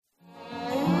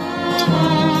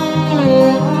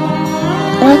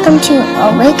welcome to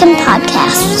Awaken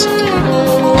Podcast.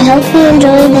 I hope you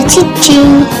enjoy the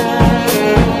teaching.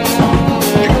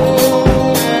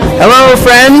 Hello,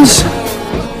 friends.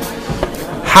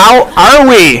 How are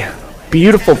we?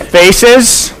 Beautiful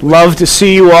faces. Love to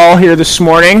see you all here this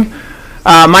morning.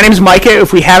 My name is Micah.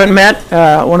 If we haven't met,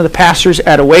 one of the pastors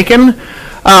at Awaken.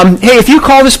 Hey, if you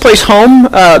call this place home,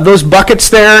 those buckets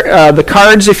there, the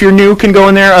cards, if you're new, can go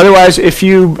in there. Otherwise, if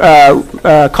you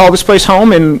call this place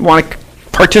home and want to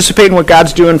participate in what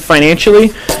God's doing financially,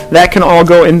 that can all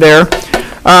go in there.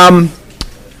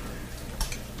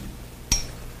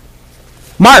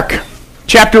 Mark,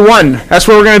 chapter 1, that's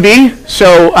where we're going to be.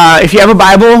 So if you have a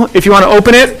Bible, if you want to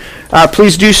open it,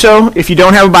 please do so. If you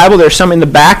don't have a Bible, there's some in the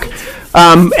back.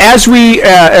 As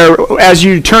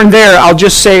you turn there, I'll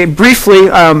just say briefly,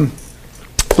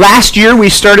 last year we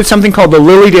started something called the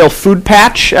Lilydale Food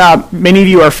Patch. Many of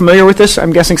you are familiar with this.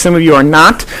 I'm guessing some of you are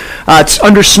not. It's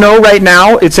under snow right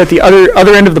now. It's at the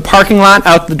other end of the parking lot,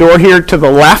 out the door here to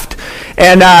the left.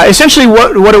 And essentially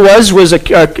what it was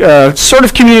a sort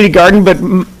of community garden, but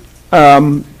a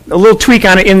little tweak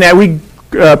on it in that we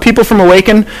people from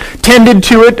Awaken tended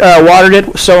to it, watered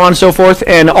it, so on and so forth,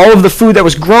 and all of the food that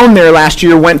was grown there last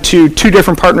year went to two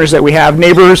different partners that we have,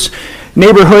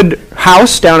 Neighborhood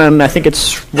House down on, I think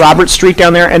it's Robert Street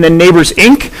down there, and then Neighbors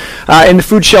Inc. And the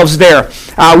food shelves there.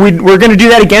 We're going to do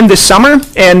that again this summer,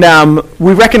 and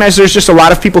we recognize there's just a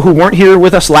lot of people who weren't here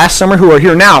with us last summer who are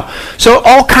here now. So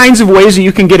all kinds of ways that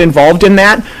you can get involved in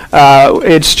that.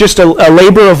 It's just a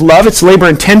labor of love. It's labor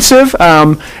intensive,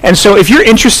 and so if you're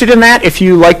interested in that, if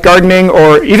you like gardening,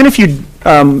 or even if you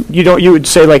would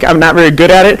say, like, I'm not very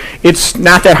good at it, it's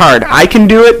not that hard. I can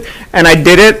do it, and I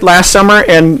did it last summer,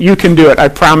 and you can do it. I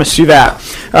promise you that.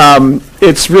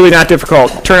 It's really not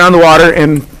difficult. Turn on the water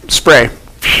and spray.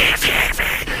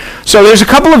 So there's a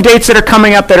couple of dates that are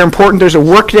coming up that are important. There's a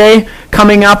work day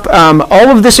coming up. All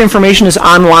of this information is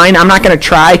online. I'm not going to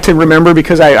try to remember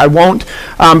because I won't.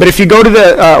 But if you go to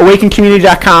the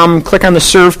awakencommunity.com, click on the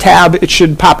Serve tab, it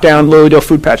should pop down Lilydale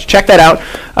Food Patch. Check that out.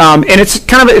 And it's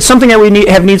something that we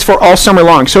have needs for all summer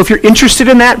long. So if you're interested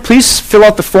in that, please fill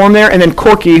out the form there, and then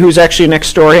Corky, who's actually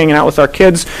next door hanging out with our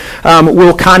kids,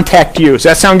 will contact you. Does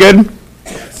that sound good?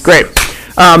 Great.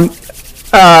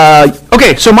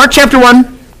 Okay, so Mark chapter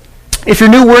 1. If you're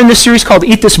new, we're in this series called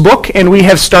Eat This Book, and we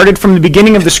have started from the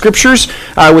beginning of the Scriptures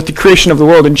with the creation of the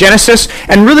world in Genesis,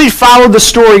 and really followed the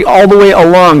story all the way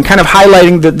along, kind of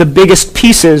highlighting the biggest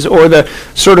pieces, or the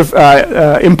sort of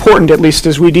important, at least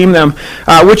as we deem them,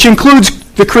 which includes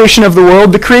the creation of the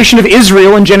world, the creation of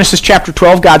Israel in Genesis chapter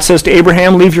 12. God says to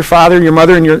Abraham, leave your father, your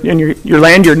mother, and your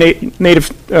land, your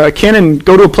native kin, and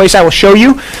go to a place I will show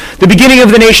you. The beginning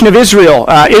of the nation of Israel.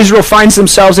 Israel finds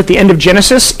themselves at the end of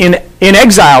Genesis in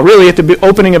exile, really at the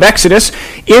opening of Exodus,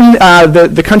 in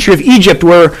the country of Egypt,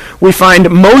 where we find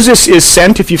Moses is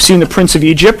sent. If you've seen The Prince of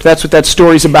Egypt, that's what that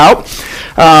story's about.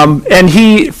 And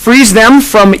he frees them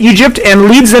from Egypt and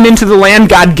leads them into the land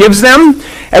God gives them,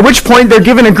 at which point they're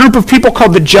given a group of people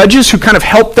called the judges who kind of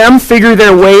help them figure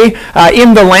their way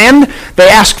in the land. They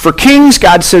ask for kings.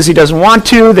 God says he doesn't want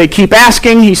to. They keep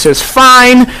asking. He says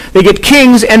fine. They get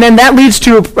kings, and then that leads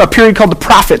to a period called the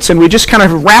prophets, and we just kind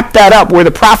of wrap that up where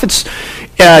the prophets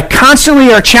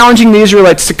constantly are challenging the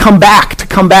Israelites to come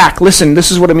back. Listen,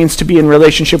 this is what it means to be in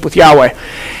relationship with Yahweh.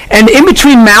 And in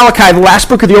between Malachi, the last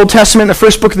book of the Old Testament, and the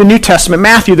first book of the New Testament,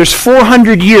 Matthew, there's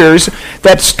 400 years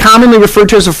that's commonly referred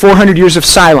to as the 400 years of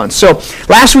silence. So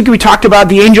last week we talked about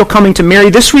the angel coming to Mary.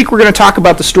 This week we're going to talk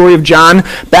about the story of John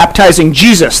baptizing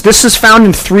Jesus. This is found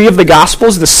in 3 of the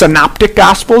Gospels, the Synoptic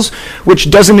Gospels,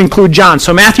 which doesn't include John.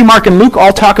 So Matthew, Mark, and Luke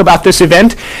all talk about this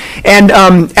event. And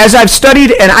as I've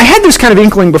studied, and I had this kind of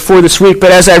inkling before this week,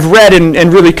 but as I've read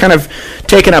and really kind of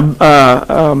taken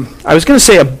I was going to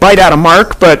say a bite out of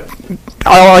Mark, but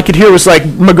all I could hear was like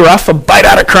McGruff, a bite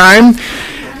out of crime,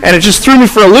 and it just threw me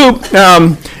for a loop.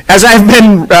 As I've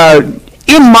been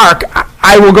in Mark,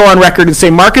 I will go on record and say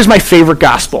Mark is my favorite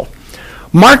gospel.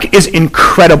 Mark is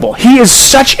incredible. He is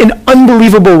such an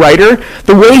unbelievable writer.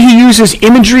 The way he uses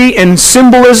imagery and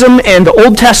symbolism and the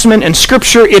Old Testament and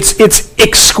Scripture, it's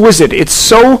exquisite. It's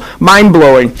so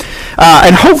mind-blowing.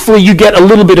 And hopefully you get a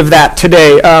little bit of that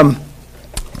today.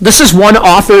 This is one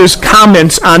author's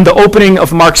comments on the opening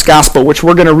of Mark's Gospel, which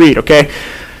we're going to read, okay?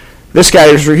 This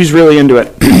guy, he's really into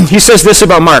it. He says this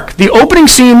about Mark. The opening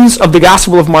scenes of the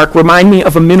Gospel of Mark remind me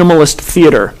of a minimalist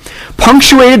theater.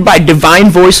 Punctuated by divine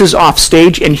voices off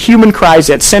stage and human cries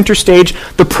at center stage,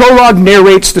 the prologue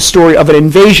narrates the story of an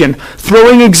invasion,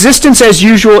 throwing existence as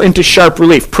usual into sharp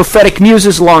relief. Prophetic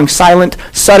muses, long silent,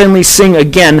 suddenly sing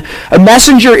again. A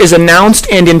messenger is announced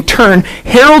and in turn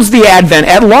heralds the advent,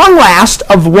 at long last,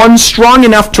 of one strong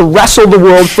enough to wrestle the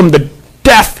world from the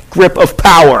death grip of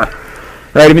power.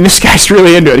 Right? I mean, this guy's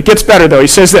really into it. It gets better, though. He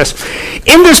says this.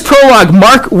 In this prologue,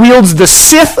 Mark wields the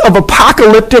scythe of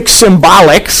apocalyptic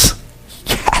symbolics.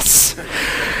 Yes.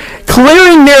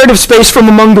 Clearing narrative space from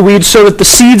among the weeds so that the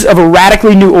seeds of a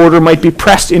radically new order might be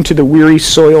pressed into the weary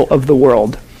soil of the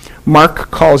world. Mark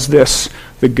calls this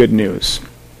the good news.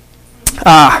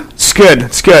 It's good.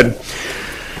 It's good.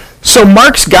 So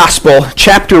Mark's Gospel,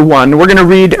 chapter 1, we're going to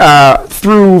read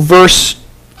through verse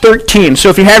 13. So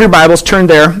if you have your Bibles, turn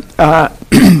there.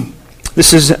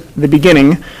 This is the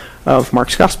beginning of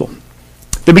Mark's Gospel.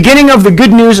 The beginning of the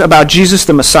good news about Jesus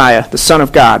the Messiah, the Son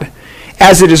of God.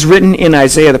 As it is written in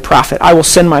Isaiah the prophet, I will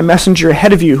send my messenger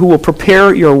ahead of you who will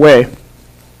prepare your way.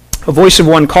 A voice of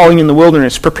one calling in the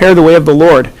wilderness, prepare the way of the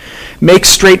Lord. Make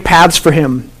straight paths for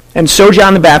him. And so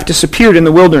John the Baptist appeared in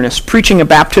the wilderness, preaching a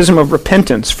baptism of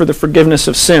repentance for the forgiveness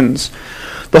of sins.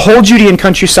 The whole Judean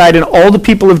countryside and all the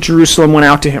people of Jerusalem went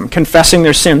out to him, confessing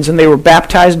their sins, and they were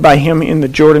baptized by him in the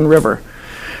Jordan River.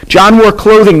 John wore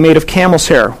clothing made of camel's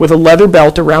hair, with a leather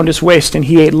belt around his waist, and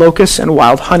he ate locusts and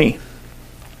wild honey.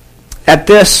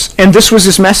 This was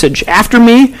his message. After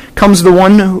me comes the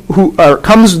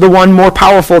one more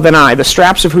powerful than I, the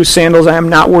straps of whose sandals I am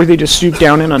not worthy to stoop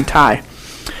down and untie.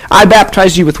 I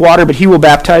baptize you with water, but he will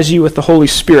baptize you with the Holy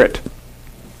Spirit.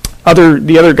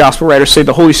 The other gospel writers say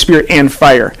the Holy Spirit and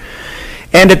fire.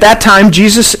 And at that time,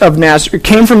 Jesus of Nazareth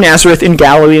came from Nazareth in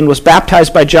Galilee and was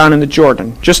baptized by John in the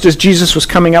Jordan. Just as Jesus was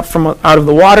coming up from out of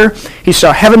the water, he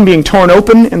saw heaven being torn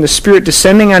open and the Spirit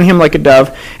descending on him like a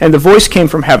dove, and the voice came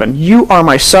from heaven, "You are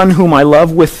my Son whom I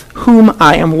love, with whom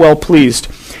I am well pleased."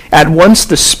 At once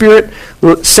the Spirit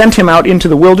sent him out into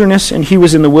the wilderness, and he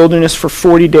was in the wilderness for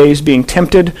 40 days being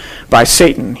tempted by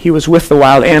Satan. He was with the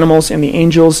wild animals, and the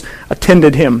angels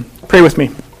attended him. Pray with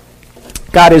me.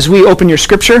 God, as we open your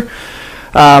scripture,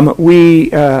 we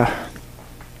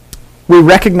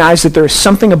recognize that there is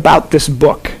something about this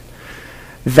book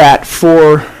that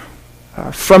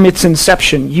from its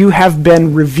inception, you have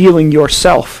been revealing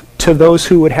yourself to those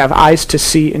who would have eyes to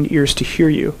see and ears to hear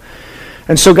you.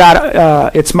 And so,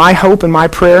 God, it's my hope and my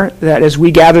prayer that as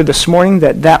we gather this morning,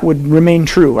 that would remain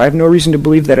true. I have no reason to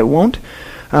believe that it won't.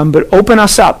 But open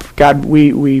us up, God.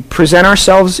 We present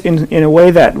ourselves in a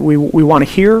way that we want to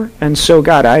hear. And so,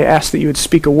 God, I ask that you would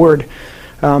speak a word.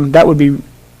 That would be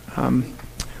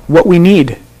what we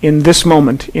need in this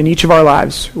moment, in each of our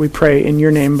lives. We pray in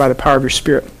your name by the power of your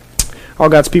Spirit. All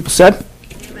God's people said?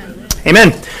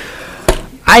 Amen.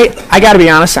 I got to be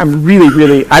honest, I've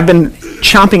been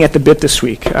chomping at the bit this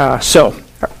week. So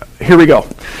here we go.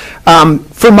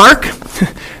 For Mark,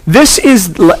 this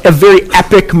is a very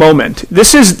epic moment.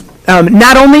 This is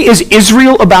not only is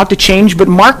Israel about to change, but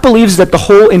Mark believes that the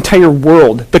whole entire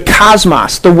world, the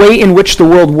cosmos, the way in which the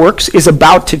world works, is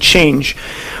about to change.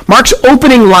 Mark's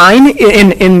opening line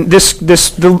in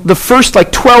the first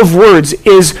 12 words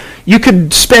is, you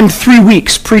could spend 3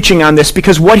 weeks preaching on this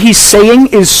because what he's saying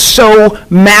is so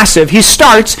massive. He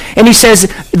starts and he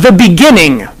says, the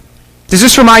beginning. Does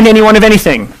this remind anyone of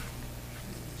anything?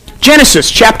 Genesis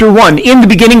chapter 1, in the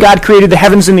beginning God created the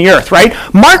heavens and the earth, right?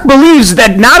 Mark believes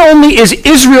that not only is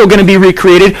Israel going to be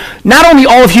recreated, not only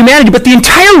all of humanity, but the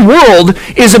entire world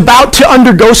is about to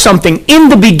undergo something in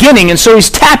the beginning. And so he's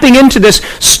tapping into this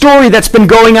story that's been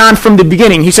going on from the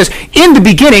beginning. He says, in the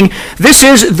beginning, this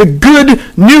is the good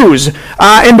news.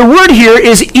 And the word here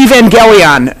is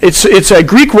evangelion. It's a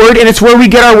Greek word, and it's where we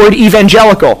get our word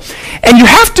evangelical. And you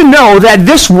have to know that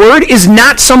this word is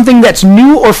not something that's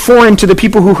new or foreign to the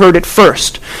people who heard it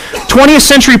first. 20th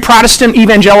century Protestant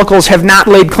evangelicals have not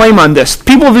laid claim on this.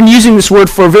 People have been using this word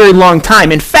for a very long time.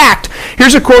 In fact,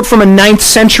 here's a quote from a 9th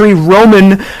century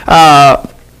Roman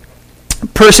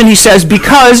person. He says,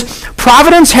 because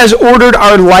providence has ordered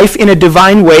our life in a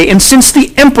divine way, and since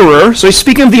the emperor, so he's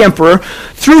speaking of the emperor,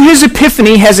 through his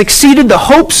epiphany has exceeded the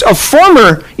hopes of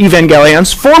former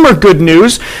evangelions, former good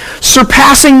news,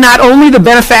 surpassing not only the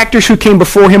benefactors who came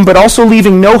before him, but also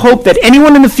leaving no hope that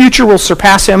anyone in the future will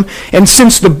surpass him. And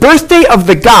since the birthday of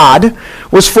the God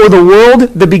was for the world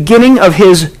the beginning of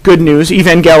his good news,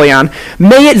 evangelion,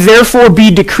 may it therefore be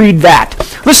decreed that,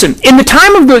 Listen, in the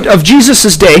time of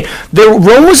Jesus' day,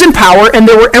 Rome was in power and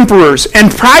there were emperors.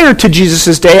 And prior to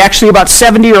Jesus' day, actually about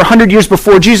 70 or 100 years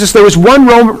before Jesus, there was one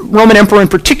Roman emperor in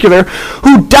particular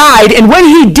who died. And when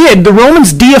he did, the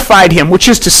Romans deified him, which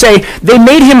is to say they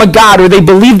made him a god, or they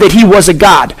believed that he was a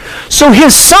god. So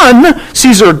his son,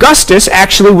 Caesar Augustus,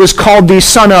 actually was called the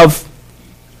son of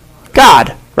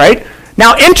God, right?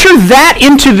 Now enter that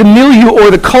into the milieu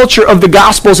or the culture of the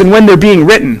Gospels and when they're being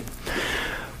written.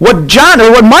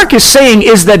 What Mark is saying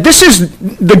is that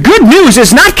the good news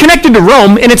is not connected to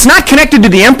Rome, and it's not connected to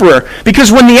the emperor,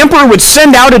 because when the emperor would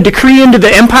send out a decree into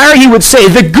the empire, he would say,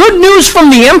 the good news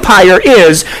from the empire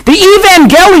is, the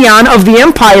evangelion of the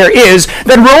empire is,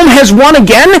 that Rome has won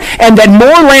again, and that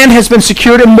more land has been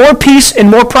secured, and more peace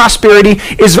and more prosperity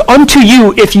is unto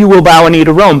you if you will bow a knee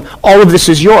to Rome. All of this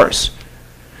is yours.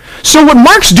 So what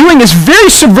Mark's doing is very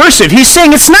subversive. He's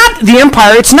saying it's not the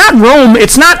empire, it's not Rome,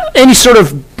 it's not any sort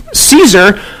of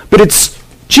Caesar, but it's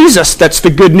Jesus that's the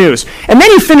good news. And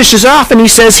then he finishes off and he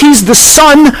says he's the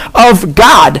Son of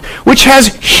God, which has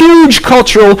huge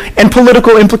cultural and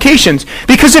political implications.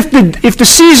 Because if the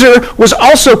Caesar was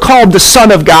also called the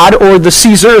Son of God, or the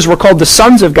Caesars were called the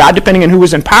sons of God, depending on who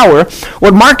was in power,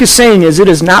 what Mark is saying is it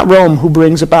is not Rome who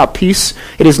brings about peace.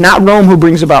 It is not Rome who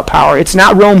brings about power. It's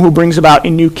not Rome who brings about a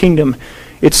new kingdom.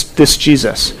 It's this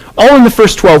Jesus. All in the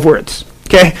first 12 words.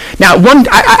 Okay. Now,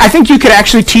 I think you could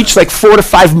actually teach like 4 to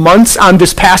 5 months on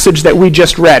this passage that we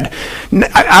just read.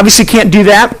 I obviously can't do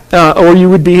that, or you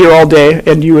would be here all day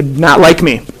and you would not like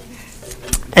me.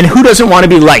 And who doesn't want to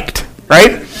be liked,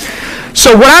 right?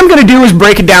 So what I'm going to do is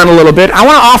break it down a little bit. I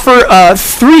want to offer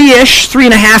 3-ish,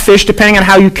 3.5-ish, depending on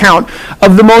how you count,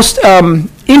 of the most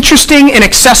interesting and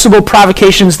accessible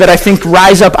provocations that I think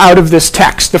rise up out of this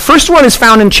text. The first one is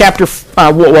found in chapter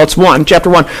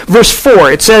 1, verse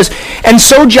 4. It says, "And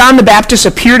so John the Baptist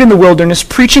appeared in the wilderness,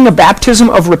 preaching a baptism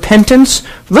of repentance,"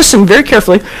 listen very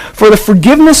carefully, "for the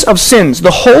forgiveness of sins.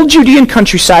 The whole Judean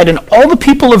countryside and all the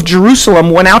people of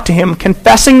Jerusalem went out to him,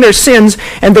 confessing their sins,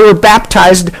 and they were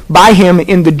baptized by him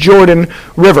in the Jordan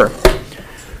River."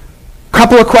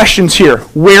 Couple of questions here.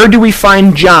 Where do we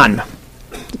find John?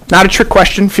 Not a trick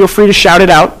question. Feel free to shout it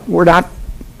out. We're not,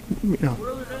 in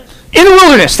the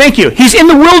wilderness. Thank you. He's in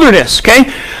the wilderness. Okay.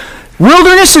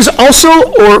 Wilderness is also,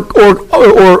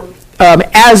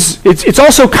 it's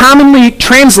also commonly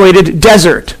translated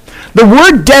desert. The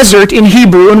word desert in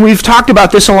Hebrew, and we've talked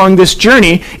about this along this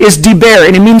journey, is diber,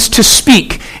 and it means to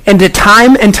speak. And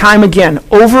time again,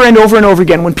 over and over and over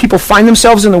again, when people find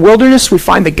themselves in the wilderness, we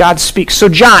find that God speaks. So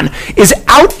John is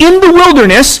out in the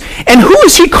wilderness, and who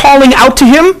is he calling out to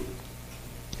him?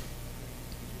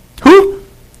 Who?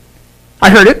 I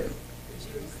heard it.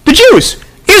 The Jews.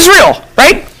 Israel,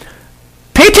 right?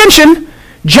 Pay attention.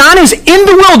 John is in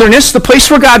the wilderness, the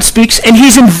place where God speaks, and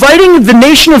he's inviting the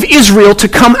nation of Israel to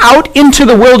come out into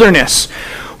the wilderness.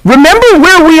 Remember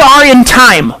where we are in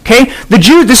time, okay?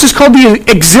 This is called the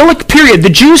exilic period.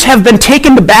 The Jews have been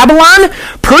taken to Babylon.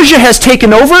 Persia has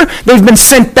taken over. They've been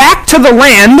sent back to the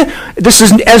land. This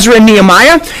is Ezra and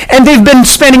Nehemiah. And they've been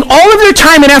spending all of their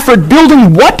time and effort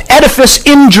building what edifice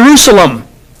in Jerusalem?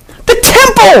 The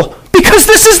temple! Because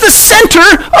this is the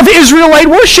center of Israelite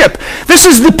worship. This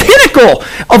is the pinnacle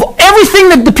of everything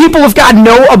that the people of God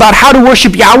know about how to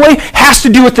worship Yahweh. Has to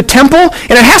do with the temple,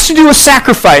 and it has to do with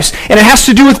sacrifice, and it has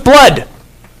to do with blood.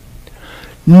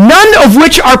 None of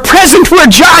which are present where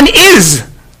John is.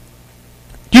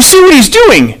 Do you see what he's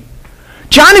doing?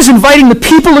 John is inviting the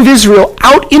people of Israel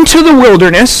out into the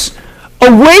wilderness,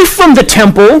 away from the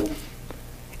temple,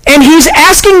 and he's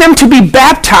asking them to be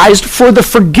baptized for the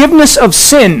forgiveness of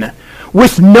sin,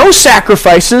 with no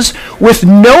sacrifices, with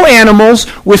no animals,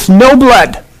 with no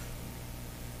blood.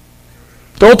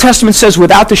 The Old Testament says,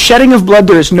 without the shedding of blood,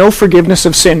 there is no forgiveness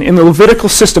of sin. In the Levitical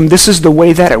system, this is the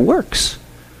way that it works.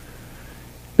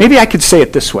 Maybe I could say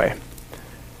it this way.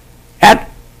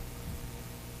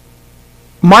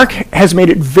 Mark has made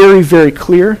it very, very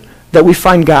clear that we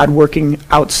find God working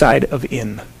outside of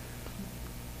in.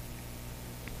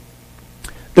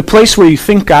 The place where you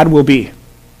think God will be.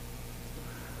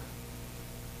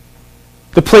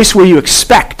 The place where you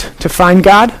expect to find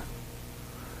God.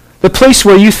 The place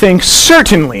where you think,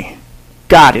 certainly,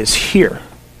 God is here.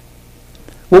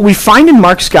 What we find in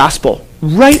Mark's gospel,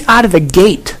 right out of the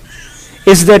gate,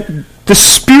 is that the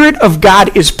Spirit of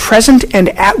God is present and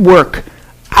at work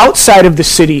outside of the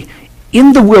city,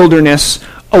 in the wilderness,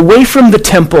 away from the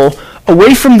temple,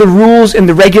 away from the rules and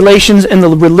the regulations and the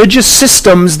religious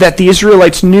systems that the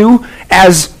Israelites knew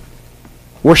as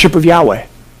worship of Yahweh.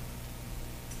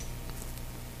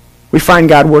 We find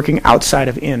God working outside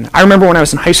of in. I remember when I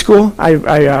was in high school,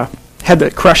 I had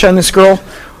the crush on this girl.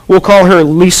 We'll call her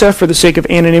Lisa for the sake of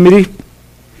anonymity.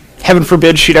 Heaven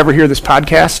forbid she'd ever hear this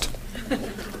podcast.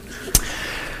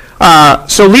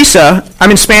 So Lisa,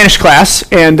 I'm in Spanish class,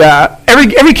 and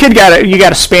every kid got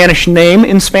a Spanish name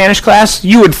in Spanish class.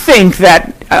 You would think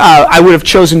that I would have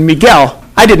chosen Miguel.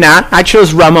 I did not. I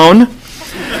chose Ramon.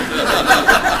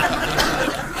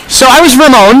 So I was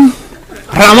Ramon.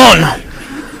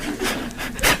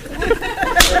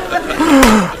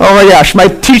 Oh my gosh, my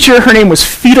teacher, her name was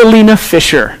Fidelina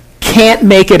Fisher. Can't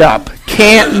make it up.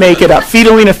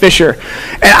 Fidelina Fisher.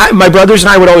 And my brothers and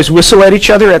I would always whistle at each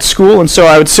other at school, and so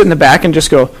I would sit in the back and just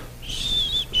go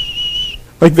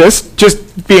like this,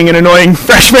 just being an annoying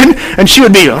freshman, and she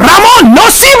would be, Ramon, no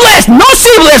cibles,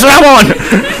 Ramon.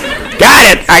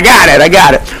 I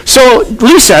got it. So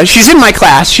Lisa, she's in my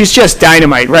class. She's just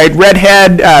dynamite, right?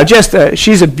 Redhead,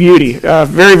 she's a beauty.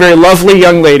 Very, very lovely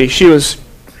young lady. She was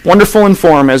wonderful in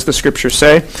form, as the scriptures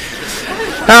say.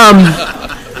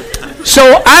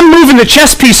 So I'm moving the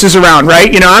chess pieces around,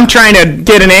 right? I'm trying to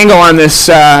get an angle on this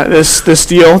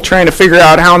deal, trying to figure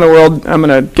out how in the world I'm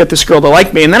going to get this girl to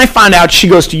like me. And then I find out she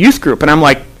goes to youth group, and I'm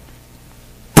like,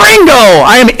 Bingo!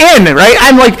 I am in, right?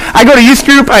 I go to youth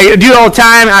group. I do it all the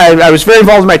time. I was very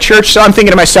involved in my church, so I'm thinking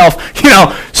to myself,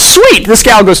 sweet, this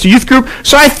gal goes to youth group,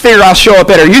 so I figure I'll show up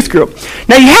at her youth group.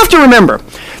 Now, you have to remember,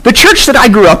 the church that I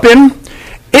grew up in,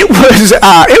 it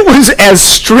was as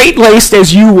straight-laced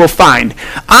as you will find.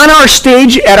 On our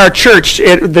stage at our church,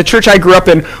 the church I grew up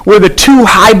in, were the two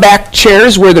high-backed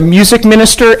chairs where the music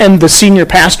minister and the senior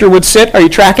pastor would sit. Are you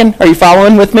tracking? Are you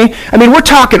following with me? I mean, we're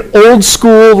talking old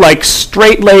school, like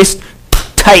straight-laced,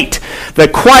 tight. The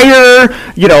choir,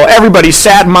 everybody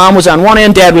sat. Mom was on one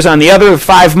end, Dad was on the other. The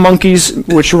five monkeys,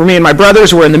 which were me and my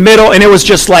brothers, were in the middle, and it was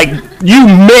just like, you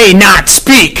may not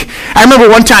speak. I remember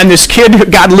one time this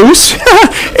kid got loose,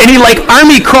 and he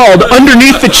army crawled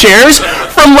underneath the chairs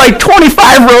from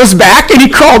 25 rows back, and he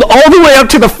crawled all the way up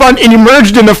to the front and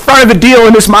emerged in the front of the deal,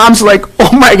 and his mom's like,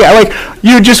 oh my God,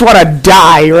 you just want to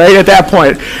die right at that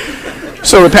point.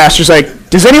 So the pastor's like,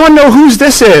 does anyone know whose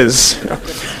this is?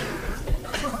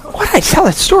 Why did I tell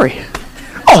that story?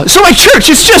 Oh, so my church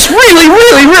is just really,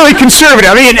 really, really conservative.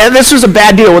 I mean, this was a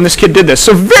bad deal when this kid did this.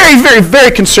 So very, very,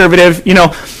 very conservative,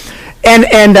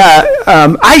 And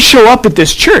I show up at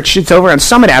this church. It's over on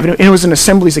Summit Avenue, and it was an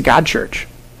Assemblies of God church.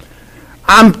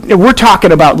 We're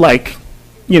talking about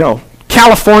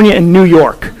California and New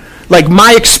York.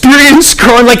 My experience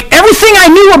growing, everything I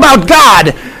knew about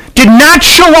God did not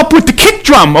show up with the kick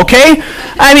drum, okay?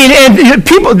 I mean,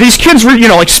 and these kids were,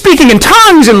 speaking in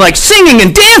tongues and singing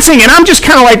and dancing, and I'm just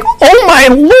kind of like, oh my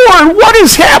Lord, what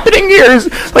is happening here?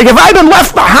 Have I been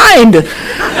left behind?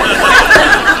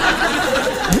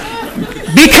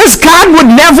 Because God would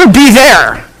never be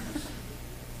there,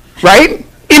 right?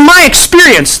 In my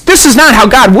experience, this is not how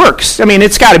God works. I mean,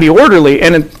 it's got to be orderly,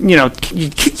 and you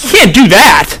can't do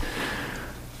that.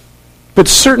 But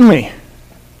certainly,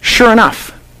 sure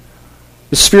enough,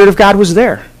 the Spirit of God was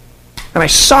there. And I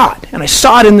saw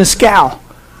it in this gal.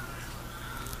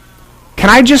 Can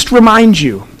I just remind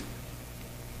you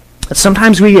that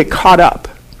sometimes we get caught up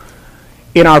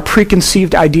in our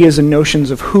preconceived ideas and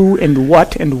notions of who and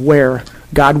what and where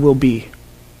God will be.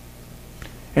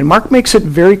 And Mark makes it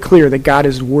very clear that God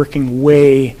is working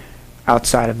way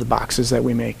outside of the boxes that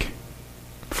we make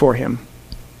for him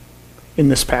in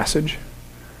this passage.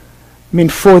 I mean,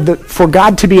 for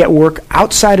God to be at work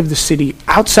outside of the city,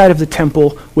 outside of the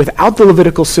temple, without the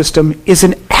Levitical system, is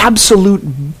an absolute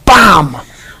bomb. I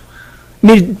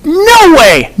mean, no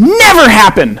way, never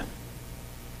happen.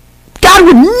 God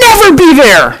would never be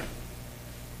there.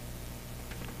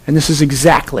 And this is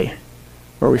exactly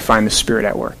where we find the Spirit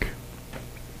at work.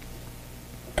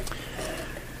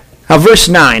 Now, verse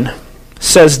 9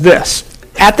 says this.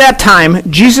 At that time,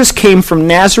 Jesus came from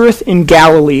Nazareth in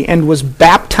Galilee and was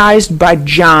baptized by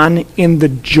John in the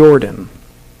Jordan.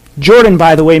 Jordan,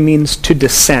 by the way, means to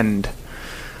descend.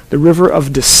 The river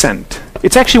of descent.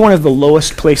 It's actually one of the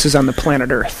lowest places on the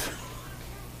planet Earth.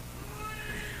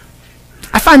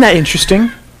 I find that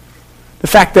interesting. The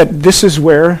fact that this is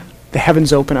where the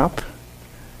heavens open up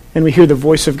and we hear the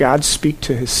voice of God speak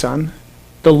to his Son.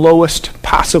 The lowest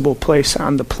possible place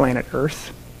on the planet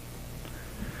Earth.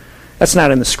 That's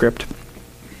not in the script.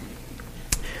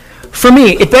 For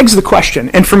me, it begs the question,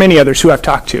 and for many others who I've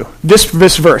talked to, this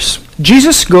verse.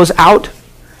 Jesus goes out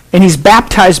and he's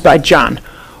baptized by John.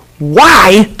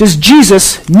 Why does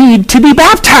Jesus need to be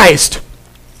baptized?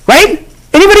 Right?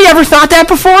 Anybody ever thought that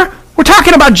before? We're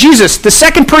talking about Jesus, the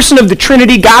second person of the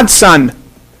Trinity, God's Son,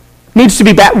 needs to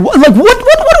be baptized.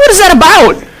 What is that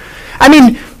about? I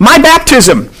mean, my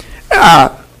baptism,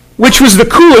 which was the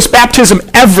coolest baptism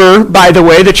ever, by the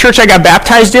way. The church I got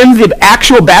baptized in, the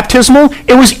actual baptismal,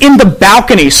 it was in the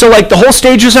balcony. So like the whole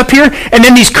stage was up here, and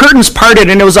then these curtains parted,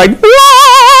 and it was like,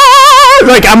 whoa!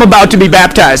 Like I'm about to be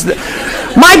baptized.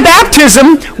 My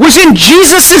baptism was in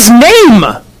Jesus' name.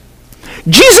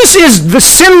 Jesus is the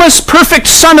sinless, perfect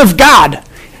Son of God.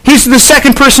 He's the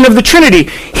second person of the Trinity.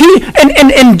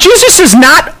 And Jesus is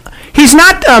not, he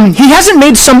hasn't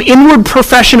made some inward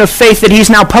profession of faith that he's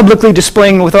now publicly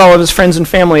displaying with all of his friends and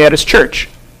family at his church,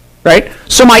 right?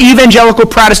 So my evangelical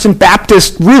Protestant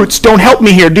Baptist roots don't help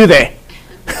me here, do they?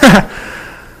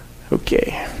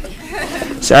 Okay.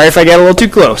 Sorry if I got a little too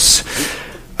close.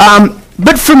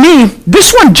 But for me,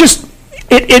 this one just,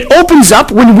 it opens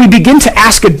up when we begin to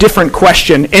ask a different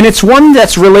question, and it's one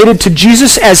that's related to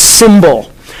Jesus as symbol.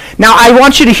 Now, I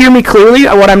want you to hear me clearly.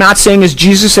 What I'm not saying is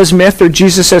Jesus as myth or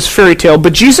Jesus as fairy tale,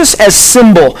 but Jesus as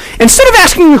symbol. Instead of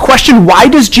asking the question, why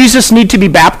does Jesus need to be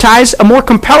baptized? A more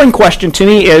compelling question to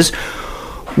me is,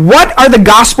 what are the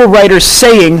gospel writers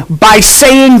saying by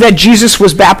saying that Jesus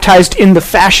was baptized in the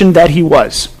fashion that he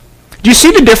was? Do you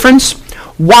see the difference?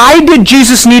 Why did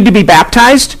Jesus need to be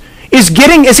baptized? Is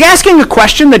asking a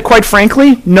question that, quite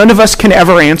frankly, none of us can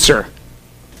ever answer.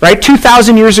 Right?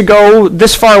 2,000 years ago,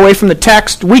 this far away from the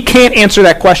text, we can't answer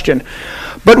that question.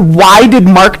 But why did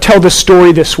Mark tell the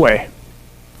story this way?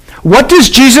 What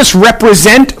does Jesus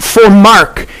represent for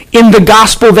Mark in the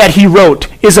gospel that he wrote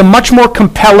is a much more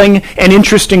compelling and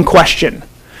interesting question.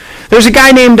 There's a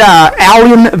guy named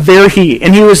Alain Verhey,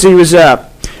 and he was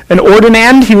an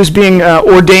ordinand. He was being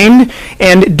ordained,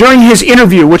 and during his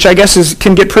interview, which I guess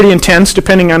can get pretty intense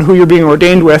depending on who you're being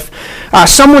ordained with,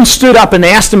 someone stood up and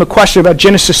they asked him a question about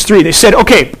Genesis 3. They said,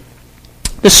 okay,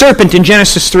 the serpent in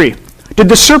Genesis 3, did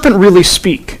the serpent really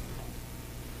speak?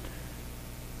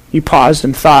 He paused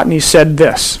and thought, and he said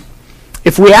this,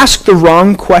 if we ask the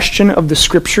wrong question of the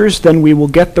scriptures, then we will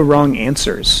get the wrong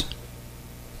answers.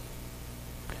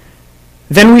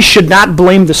 Then we should not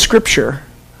blame the scripture,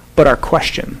 but our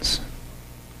questions.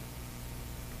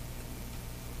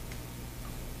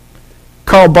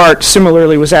 Karl Barth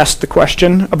similarly was asked the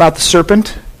question about the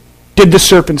serpent. Did the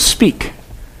serpent speak?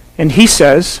 And he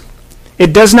says,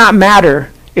 it does not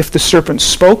matter if the serpent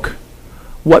spoke.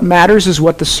 What matters is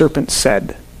what the serpent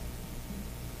said.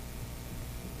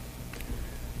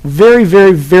 Very,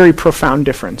 very, very profound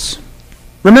difference.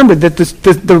 Remember that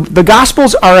the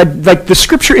Gospels are, like the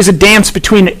Scripture is a dance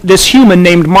between this human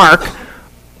named Mark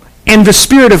and the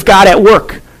Spirit of God at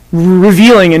work,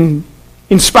 revealing and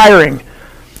inspiring.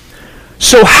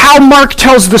 So how Mark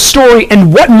tells the story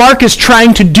and what Mark is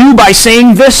trying to do by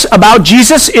saying this about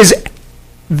Jesus is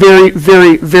very,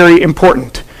 very, very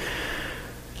important.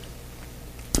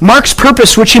 Mark's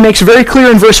purpose, which he makes very clear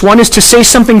in verse 1, is to say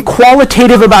something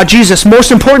qualitative about Jesus,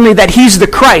 most importantly that he's the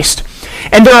Christ.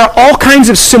 And there are all kinds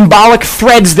of symbolic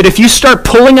threads that if you start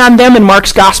pulling on them in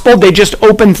Mark's gospel, they just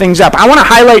open things up. I want to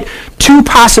highlight two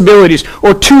possibilities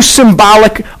or two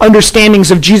symbolic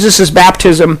understandings of Jesus'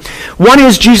 baptism. One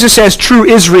is Jesus as true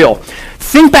Israel.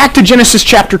 Think back to Genesis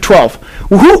chapter 12.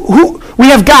 We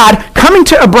have God coming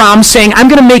to Abram saying, I'm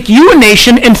going to make you a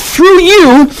nation, and through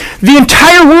you, the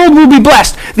entire world will be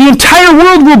blessed. The entire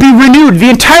world will be renewed. The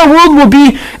entire world will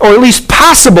be, or at least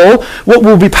possible, what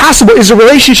will be possible is a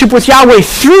relationship with Yahweh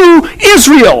through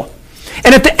Israel.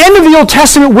 And at the end of the Old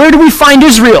Testament, where do we find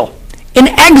Israel? In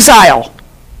exile.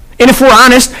 And if we're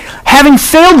honest, having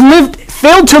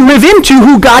failed to live into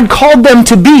who God called them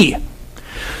to be.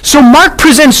 So Mark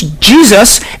presents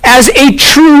Jesus as a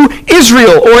true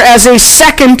Israel, or as a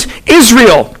second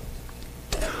Israel.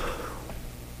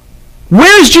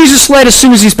 Where is Jesus led as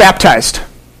soon as he's baptized?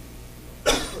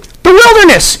 The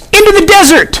wilderness, into the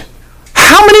desert.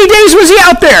 How many days was he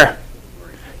out there?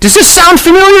 Does this sound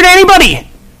familiar to anybody?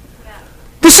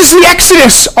 This is the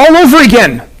Exodus all over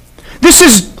again. This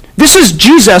is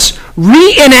Jesus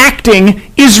reenacting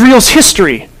Israel's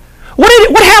history.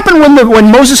 What happened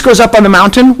when Moses goes up on the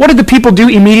mountain? What did the people do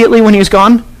immediately when he was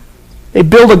gone? They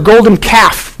build a golden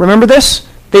calf. Remember this?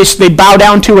 They bow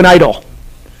down to an idol.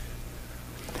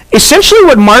 Essentially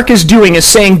what Mark is doing is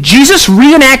saying Jesus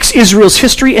reenacts Israel's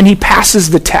history and he passes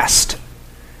the test.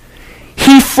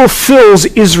 He fulfills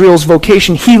Israel's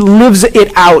vocation. He lives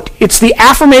it out. It's the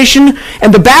affirmation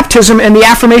and the baptism and the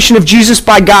affirmation of Jesus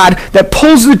by God that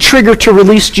pulls the trigger to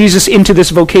release Jesus into this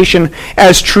vocation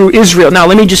as true Israel. Now,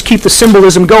 let me just keep the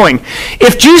symbolism going.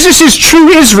 If Jesus is true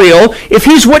Israel, if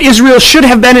he's what Israel should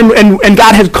have been and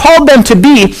God has called them to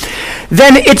be,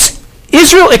 then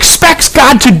Israel expects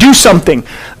God to do something.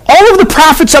 All of the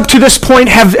prophets up to this point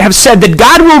have said that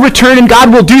God will return and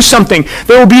God will do something.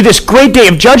 There will be this great day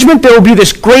of judgment. There will be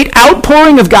this great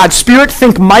outpouring of God's Spirit.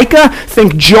 Think Micah,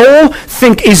 think Joel,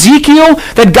 think Ezekiel,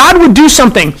 that God would do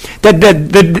something, that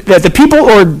the people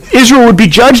or Israel would be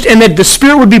judged and that the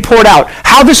Spirit would be poured out.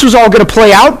 How this was all going to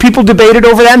play out, people debated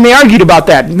over that and they argued about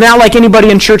that. Not like anybody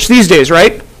in church these days,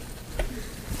 right?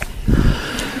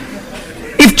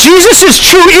 If Jesus is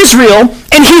true Israel,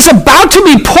 and he's about to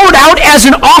be poured out as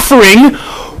an offering,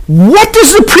 what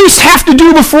does the priest have to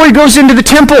do before he goes into the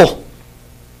temple?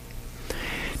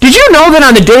 Did you know that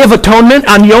on the Day of Atonement,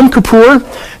 on Yom Kippur,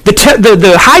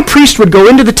 the high priest would go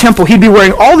into the temple. He'd be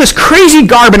wearing all this crazy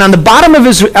garb, and on the bottom of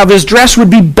his dress would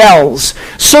be bells,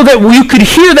 so that you could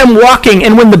hear them walking,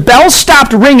 and when the bells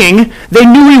stopped ringing, they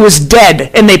knew he was dead,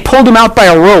 and they pulled him out by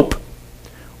a rope.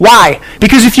 Why?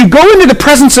 Because if you go into the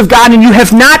presence of God and you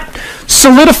have not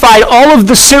solidified all of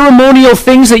the ceremonial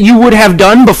things that you would have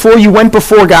done before you went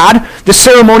before God, the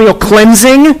ceremonial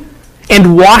cleansing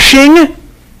and washing,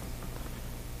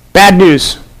 bad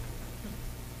news.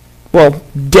 Well,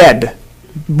 dead.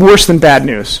 Worse than bad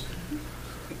news.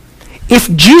 If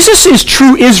Jesus is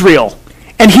true Israel,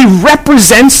 and he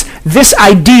represents this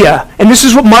idea, and this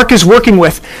is what Mark is working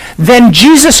with, then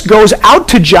Jesus goes out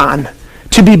to John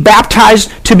to be baptized,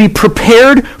 to be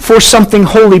prepared for something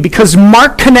holy, because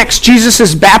Mark connects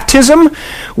Jesus' baptism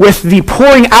with the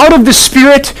pouring out of the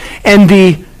Spirit and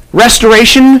the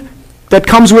restoration that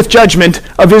comes with judgment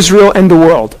of Israel and the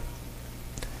world.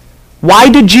 Why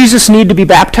did Jesus need to be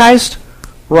baptized?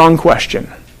 Wrong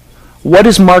question. What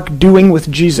is Mark doing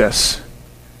with Jesus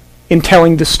in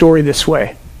telling the story this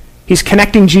way? He's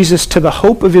connecting Jesus to the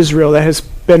hope of Israel that has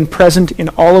been present in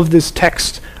all of this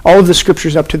text, all of the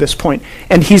scriptures up to this point.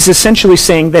 And he's essentially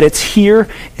saying that it's here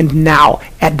and now,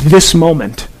 at this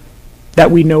moment, that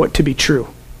we know it to be true,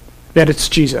 that it's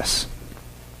Jesus.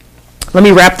 Let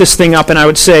me wrap this thing up, and I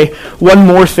would say one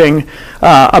more thing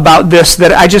about this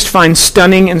that I just find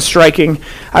stunning and striking.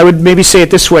 I would maybe say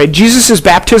it this way. Jesus'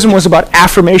 baptism was about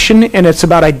affirmation, and it's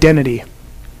about identity.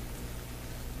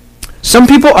 Some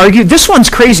people argue, this one's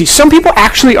crazy, some people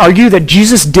actually argue that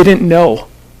Jesus didn't know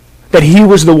that he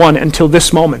was the one until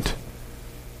this moment.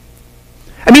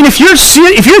 I mean, if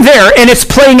you're there and it's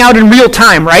playing out in real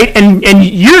time, right? And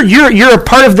you're a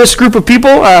part of this group of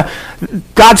people,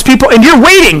 God's people, and you're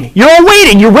waiting. You're all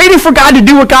waiting. You're waiting for God to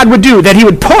do what God would do, that he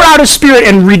would pour out his Spirit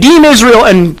and redeem Israel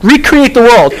and recreate the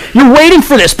world. You're waiting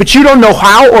for this, but you don't know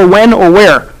how or when or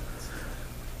where.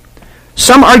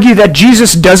 Some argue that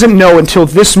Jesus doesn't know until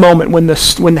this moment when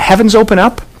the heavens open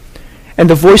up and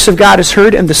the voice of God is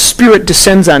heard and the Spirit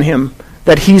descends on him,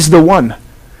 that he's the one.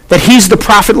 That he's the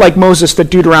prophet like Moses that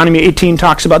Deuteronomy 18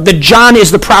 talks about. That John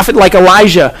is the prophet like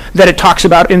Elijah that it talks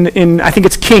about in I think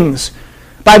it's Kings.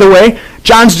 By the way,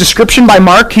 John's description by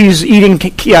Mark, he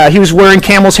was wearing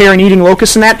camel's hair and eating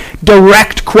locusts and that,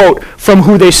 direct quote from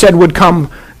who they said would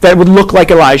come that would look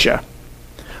like Elijah.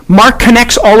 Mark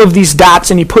connects all of these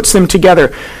dots and he puts them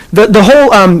together. The whole,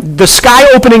 the sky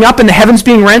opening up and the heavens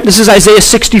being rent, this is Isaiah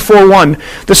 64:1.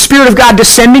 The Spirit of God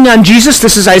descending on Jesus,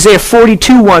 this is Isaiah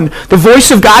 42:1. The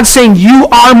voice of God saying, "You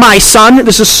are my Son,"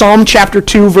 this is Psalm chapter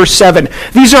 2, verse 7.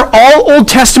 These are all Old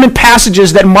Testament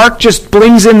passages that Mark just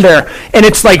blings in there. And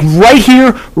it's like right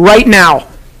here, right now.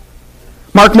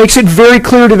 Mark makes it very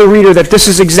clear to the reader that this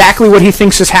is exactly what he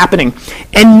thinks is happening.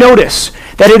 And notice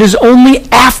that it is only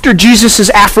after Jesus'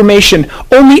 affirmation,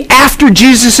 only after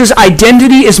Jesus'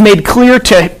 identity is made clear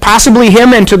to possibly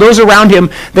him and to those around him,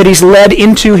 that he's led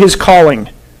into his calling.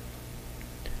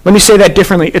 Let me say that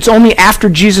differently. It's only after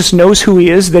Jesus knows who he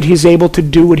is that he's able to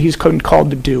do what he's called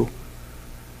to do.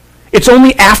 It's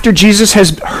only after Jesus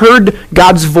has heard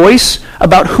God's voice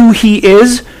about who he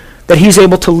is that he's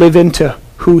able to live into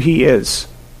who he is.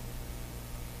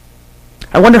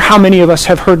 I wonder how many of us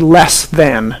have heard less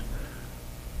than,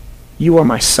 "You are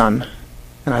my son,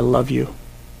 and I love you.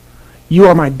 You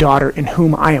are my daughter, in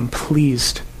whom I am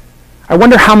pleased." I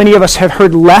wonder how many of us have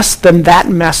heard less than that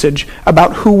message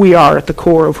about who we are at the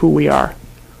core of who we are.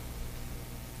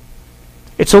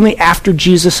 It's only after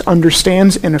Jesus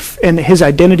understands and his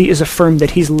identity is affirmed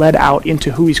that he's led out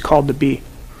into who he's called to be.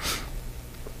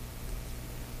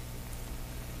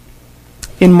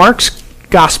 In Mark's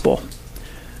gospel,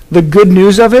 the good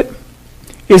news of it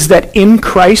is that in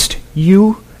Christ,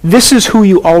 this is who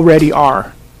you already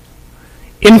are.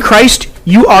 In Christ,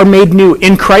 you are made new.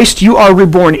 In Christ, you are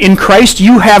reborn. In Christ,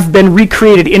 you have been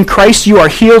recreated. In Christ, you are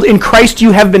healed. In Christ,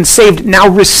 you have been saved. Now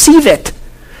receive it.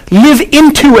 Live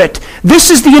into it.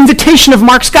 This is the invitation of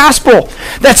Mark's gospel.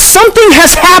 That something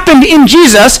has happened in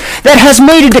Jesus that has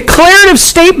made a declarative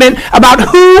statement about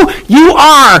who you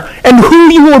are and who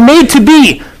you were made to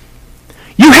be.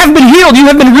 You have been healed. You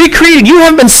have been recreated. You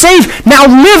have been saved. Now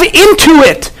live into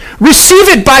it. Receive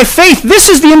it by faith. This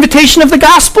is the invitation of the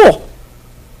gospel.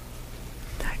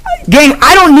 Gang,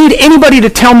 I don't need anybody to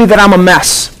tell me that I'm a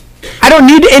mess. I don't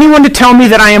need anyone to tell me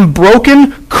that I am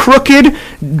broken, crooked,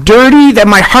 dirty, that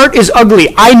my heart is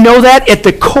ugly. I know that at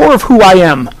the core of who I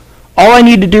am. All I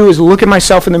need to do is look at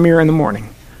myself in the mirror in the morning.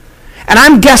 And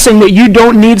I'm guessing that you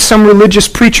don't need some religious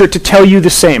preacher to tell you the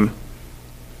same.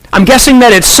 I'm guessing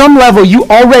that at some level you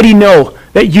already know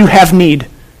that you have need.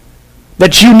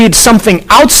 That you need something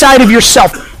outside of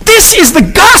yourself. This is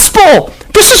the gospel!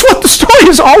 This is what the story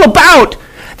is all about.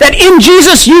 That in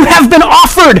Jesus you have been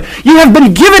offered. You have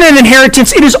been given an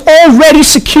inheritance. It is already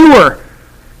secure.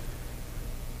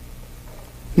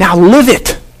 Now live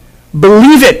it.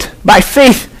 Believe it by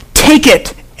faith. Take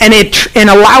it and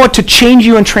allow it to change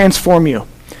you and transform you.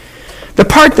 The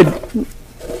part that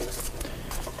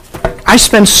I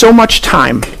spend so much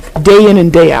time, day in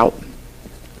and day out,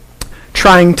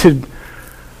 trying to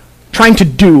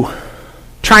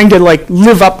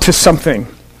live up to something,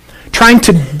 trying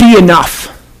to be enough,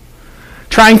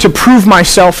 trying to prove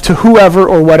myself to whoever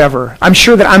or whatever. I'm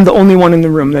sure that I'm the only one in the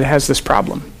room that has this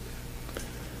problem.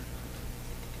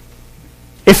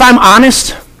 If I'm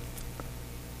honest,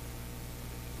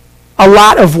 a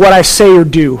lot of what I say or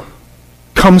do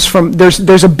comes from,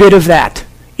 there's a bit of that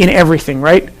in everything,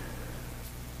 right?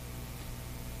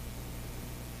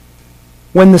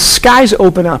 When the skies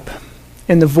open up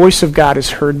and the voice of God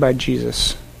is heard by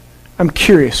Jesus, I'm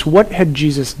curious, what had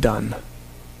Jesus done?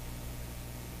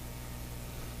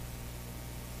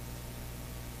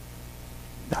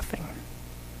 Nothing.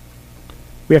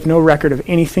 We have no record of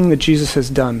anything that Jesus has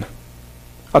done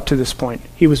up to this point.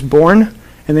 He was born,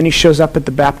 and then he shows up at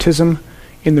the baptism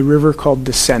in the river called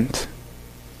Descent.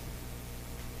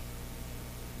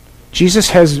 Jesus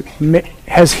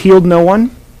has healed no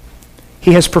one.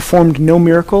 He has performed no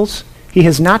miracles. He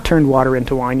has not turned water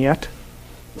into wine yet.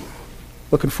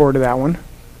 Looking forward to that one.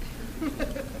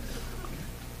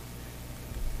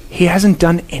 He hasn't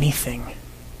done anything.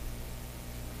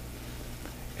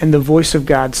 And the voice of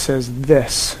God says,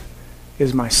 "This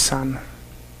is my son,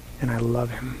 and I love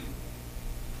him.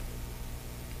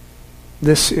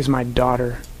 This is my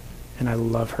daughter, and I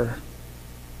love her.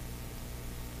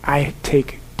 I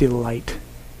take delight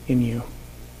in you."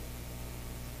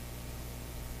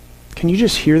 Can you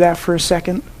just hear that for a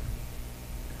second?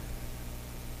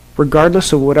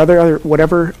 Regardless of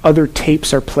whatever other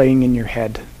tapes are playing in your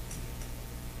head.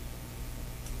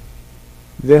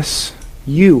 This,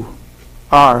 you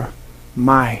are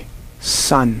my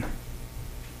son,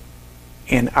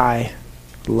 and I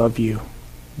love you.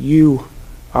 You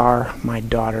are my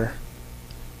daughter,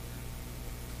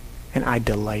 and I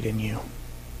delight in you.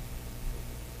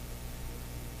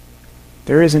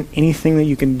 There isn't anything that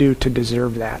you can do to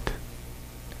deserve that.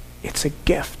 It's a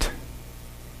gift,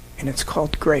 and it's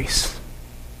called grace.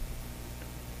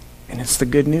 And it's the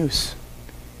good news.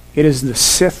 It is the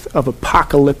scythe of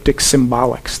apocalyptic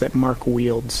symbolics that Mark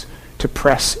wields to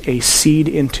press a seed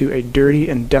into a dirty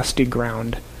and dusty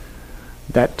ground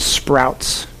that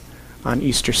sprouts on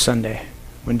Easter Sunday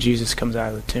when Jesus comes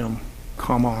out of the tomb.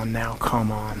 Come on now,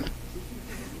 come on.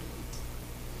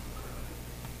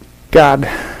 God,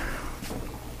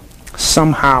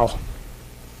 somehow,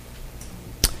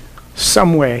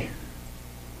 some way,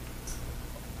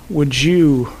 would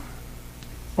you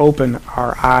open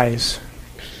our eyes?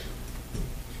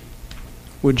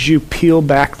 Would you peel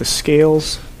back the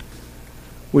scales?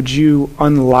 Would you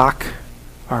unlock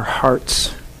our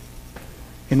hearts?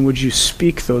 And would you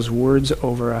speak those words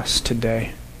over us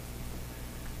today?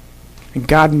 And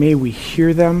God, may we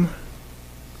hear them,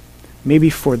 maybe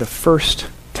for the first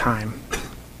time.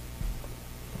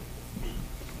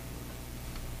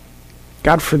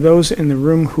 God, for those in the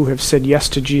room who have said yes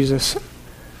to Jesus,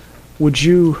 would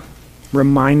you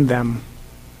remind them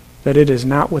that it is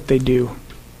not what they do.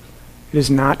 It is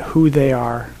not who they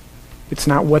are. It's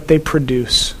not what they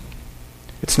produce.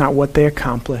 It's not what they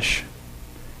accomplish.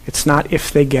 It's not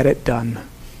if they get it done.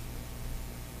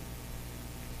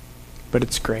 But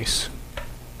it's grace.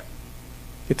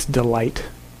 It's delight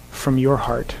from your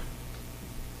heart.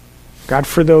 God,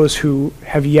 for those who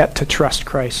have yet to trust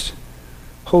Christ,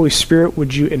 Holy Spirit,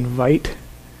 would you invite,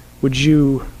 would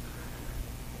you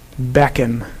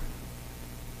beckon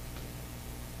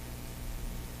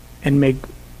and make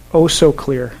oh so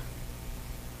clear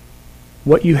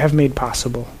what you have made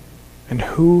possible and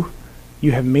who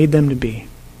you have made them to be.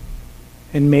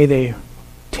 And may they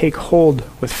take hold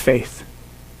with faith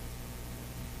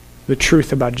the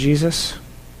truth about Jesus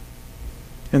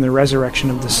and the resurrection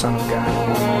of the Son of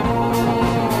God.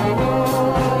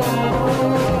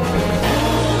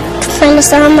 us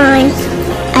online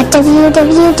at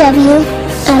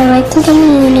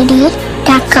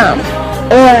www.awakencommunity.com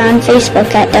or on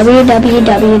Facebook at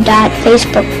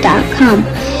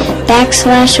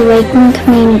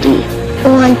www.facebook.com/awakencommunity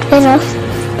or on Twitter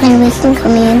at Awaken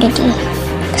Community.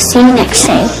 See you next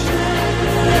time.